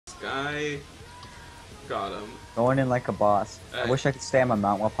guy. Got him. Going in like a boss. I Alright. wish I could stay on my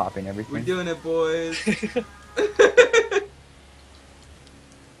mount while popping everything. We're doing it, boys.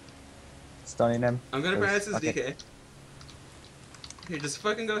 Stunning him. I'm gonna practice his Okay. DK. Here, just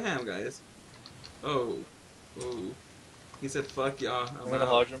fucking go ham, guys. Oh. Ooh. He said, fuck y'all. I'm gonna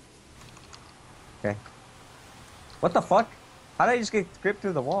hodge him. Okay. What the fuck? How did I just get gripped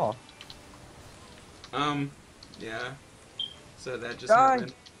through the wall? Yeah. So that just Die.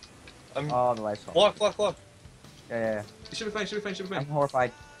 happened. Oh, the life's off. Block, block, block. Yeah. You should be fine, should be fine, should be I'm fine.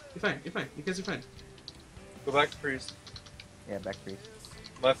 horrified. You're fine, you're fine. You guys are fine. Go back to priest. Yeah, back free.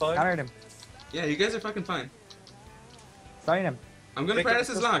 Am I fine? Countered him. Yeah, you guys are fucking fine. Stunning him. I'm gonna Make practice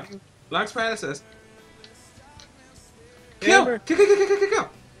it his close lock. to you. Lock's practice. Kill! Hammer. Kill! Kill! Kill! Kill! Kill!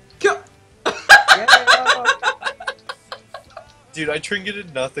 Kill! Kill! Yeah. Dude, I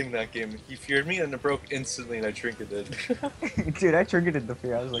trinketed nothing that game. He feared me and it broke instantly and I trinketed. Dude, I triggered the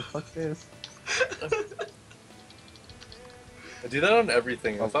fear. I was like, fuck this. I do that on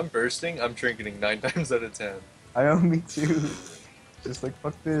everything. If I'm bursting, I'm trinketing 9 times out of 10. I know, me too. Just like,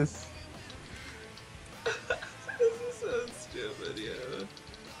 fuck this. This is so stupid, yo.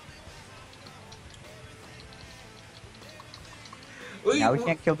 Now we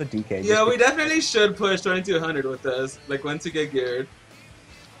can't kill the DK. Yeah, we definitely should push 2200 with this. Like, once you get geared.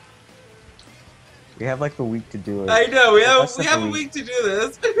 We have like a week to do it. I know, we Less have than a week to do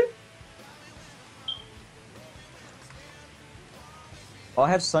this. Oh, I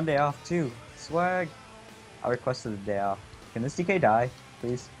have Sunday off too. Swag. I requested the day off. Can this DK die,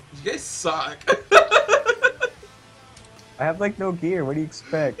 please? You guys suck. I have like no gear. What do you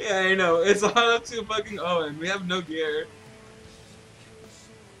expect? Yeah, I know. It's all up to fucking Owen. We have no gear.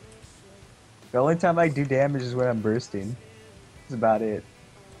 The only time I do damage is when I'm bursting. That's about it.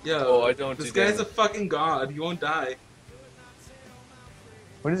 Yo, Oh, I don't this do guy's a damage. fucking god. He won't die.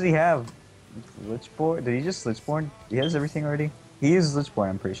 What does he have? Lichborn? Did he just Lichborn? He has everything already? He is Lichborn,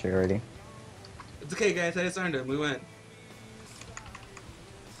 I'm pretty sure already. It's okay, guys. I just earned him. We win.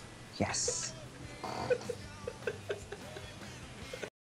 Yes.